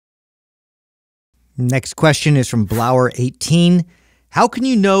Next question is from Blower18. How can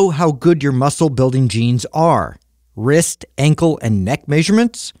you know how good your muscle building genes are? Wrist, ankle, and neck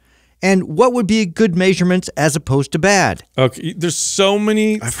measurements? And what would be good measurements as opposed to bad? Okay, there's so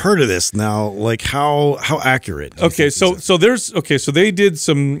many. I've heard of this now. Like how accurate? Okay, so they did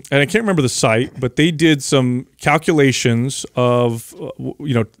some, and I can't remember the site, but they did some calculations of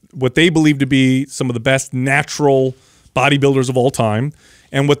what they believe to be some of the best natural bodybuilders of all time,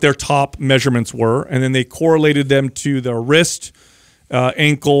 and what their top measurements were, and then they correlated them to their wrist,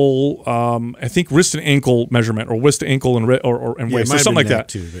 ankle, I think wrist and ankle measurement, or wrist to ankle and waist, or something like that.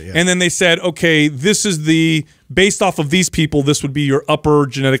 Too, yeah. And then they said, okay, this is based off of these people, this would be your upper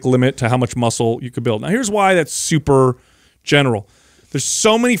genetic limit to how much muscle you could build. Now, here's why that's super general. There's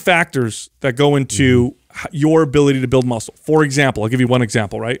so many factors that go into your ability to build muscle. For example, I'll give you one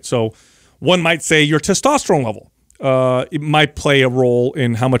example, right? So one might say your testosterone level. It might play a role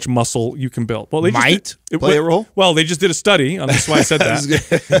in how much muscle you can build. Well, they play a role? Well, they just did a study. That's why I said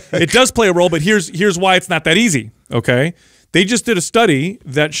that. It does play a role, but here's why it's not that easy, okay? They just did a study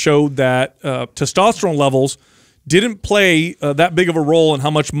that showed that testosterone levels didn't play that big of a role in how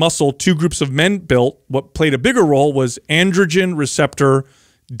much muscle two groups of men built. What played a bigger role was androgen receptor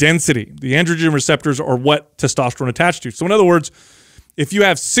density. The androgen receptors are what testosterone attached to. So in other words, if you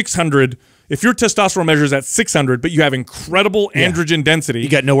have 600, if your testosterone measures at 600, but you have incredible androgen density, you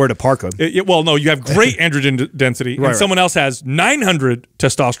got nowhere to park them. Well, no, you have great androgen density, and someone else has 900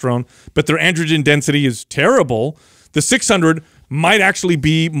 testosterone, but their androgen density is terrible. The 600 might actually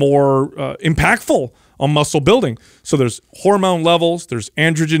be more impactful on muscle building. So there's hormone levels, there's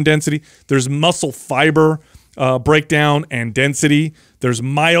androgen density, there's muscle fiber breakdown and density. There's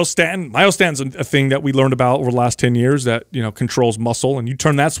myostatin. Myostatin's a thing that we learned about over the last 10 years that controls muscle, and you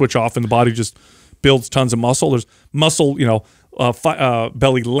turn that switch off and the body just builds tons of muscle. There's muscle,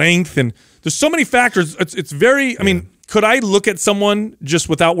 belly length, and there's so many factors. It's very. I mean, could I look at someone just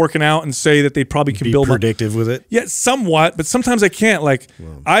without working out and say that they probably can build predictive with it? Yeah, somewhat, but sometimes I can't. Like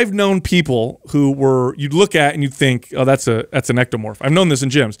I've known people who you'd look at and you'd think, oh, that's an ectomorph. I've known this in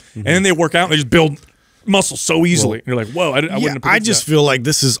gyms, and then they work out and they just build muscle so easily. And you're like, whoa, I wouldn't have predicted I just feel like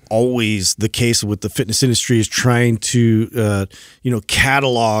this is always the case with the fitness industry, is trying to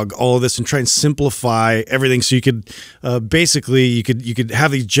catalog all of this and try and simplify everything, so you could basically you could have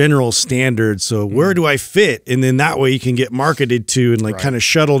these general standards. So where do I fit? And then that way you can get marketed to and kind of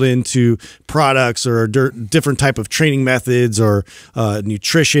shuttled into products or different type of training methods or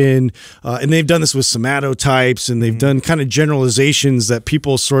nutrition. And they've done this with somatotypes, and they've done kind of generalizations that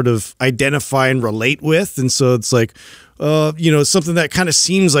people sort of identify and relate with. And so it's like, something that kind of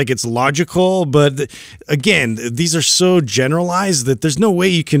seems like it's logical, but again, these are so generalized that there's no way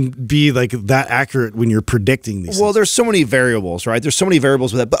you can be like that accurate when you're predicting these things. There's so many variables, right? There's so many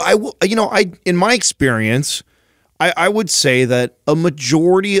variables with that. But in my experience, I would say that a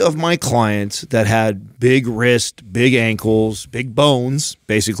majority of my clients that had big wrist, big ankles, big bones,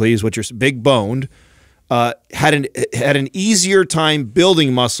 basically is what you're big boned, had an easier time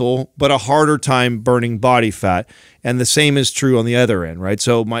building muscle, but a harder time burning body fat. And the same is true on the other end, right?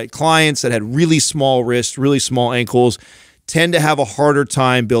 So my clients that had really small wrists, really small ankles, tend to have a harder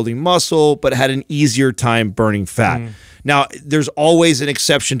time building muscle, but had an easier time burning fat. Now, there's always an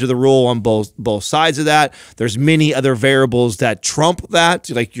exception to the rule on both sides of that. There's many other variables that trump that,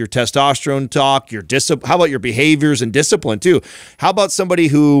 like your testosterone talk, your discipline. How about your behaviors and discipline too? How about somebody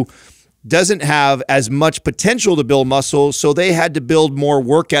who doesn't have as much potential to build muscle, so they had to build more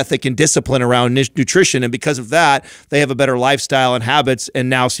work ethic and discipline around nutrition, and because of that, they have a better lifestyle and habits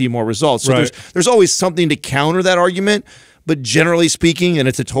and now see more results. So there's always something to counter that argument, but generally speaking, and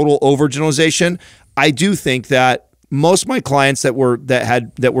it's a total overgeneralization, I do think that most of my clients that were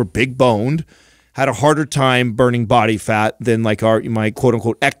big boned had a harder time burning body fat than like my quote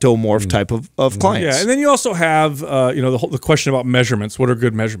unquote ectomorph type of clients. Yeah, and then you also have the question about measurements. What are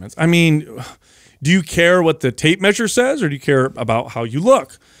good measurements? I mean, do you care what the tape measure says, or do you care about how you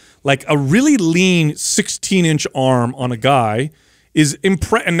look? Like a really lean 16-inch arm on a guy is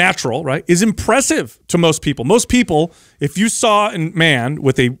natural, right? Is impressive to most people. Most people, if you saw a man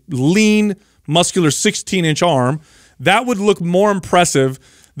with a lean, muscular 16-inch arm, that would look more impressive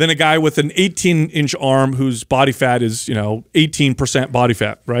than a guy with an 18-inch arm whose body fat is, 18% body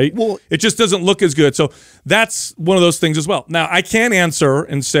fat, right? Well, it just doesn't look as good. So that's one of those things as well. Now, I can't answer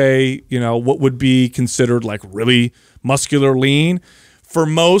and say, what would be considered like really muscular lean. For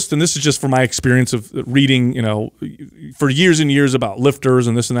most, and this is just from my experience of reading, for years and years about lifters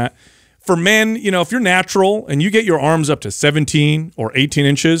and this and that. For men, if you're natural and you get your arms up to 17 or 18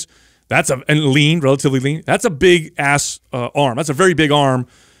 inches, and lean, relatively lean, that's a big ass arm. That's a very big arm.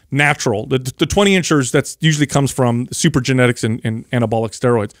 natural. The 20-inchers, that's usually comes from super genetics and anabolic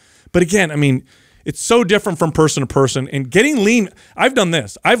steroids. But again, I mean, it's so different from person to person. And getting lean, I've done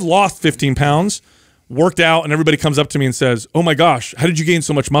this. I've lost 15 pounds, worked out, and everybody comes up to me and says, "Oh my gosh, how did you gain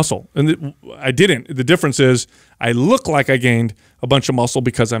so much muscle?" And I didn't. The difference is I look like I gained a bunch of muscle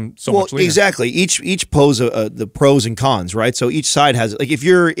because I'm so much leaner. Exactly. Each pose the pros and cons, right? So each side has, like, if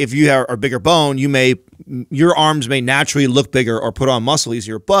you are a bigger bone, your arms may naturally look bigger or put on muscle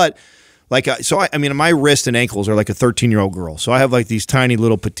easier, but like, I mean, my wrist and ankles are like a 13-year-old girl. So I have like these tiny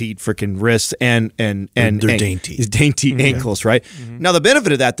little petite freaking wrists and they're dainty. These dainty ankles, right? Now the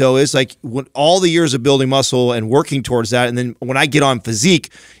benefit of that though is like when all the years of building muscle and working towards that, and then when I get on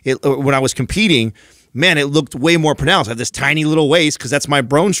physique, when I was competing, man, it looked way more pronounced. I have this tiny little waist because that's my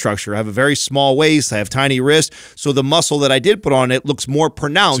bone structure. I have a very small waist. I have tiny wrists. So the muscle that I did put on it looks more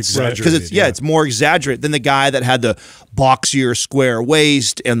pronounced because it's more exaggerated than the guy that had the boxier square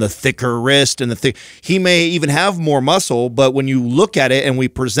waist and the thicker wrist and he may even have more muscle, but when you look at it and we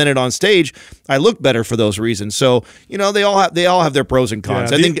present it on stage, I look better for those reasons. So, you know, they all have their pros and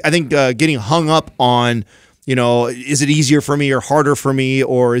cons. Yeah, I think getting hung up on, you know, is it easier for me or harder for me,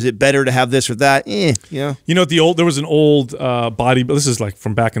 or is it better to have this or that? You know. You know, there was an old body, but this is like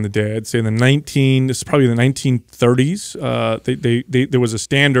from back in the day. I'd say in this is probably the 1930s. There was a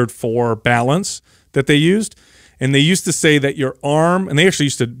standard for balance that they used, and they used to say that your arm, and they actually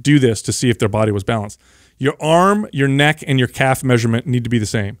used to do this to see if their body was balanced. Your arm, your neck, and your calf measurement need to be the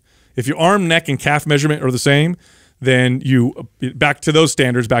same. If your arm, neck, and calf measurement are the same, then back to those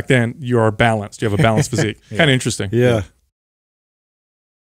standards back then, you are balanced. You have a balanced physique. Kind of interesting. Yeah.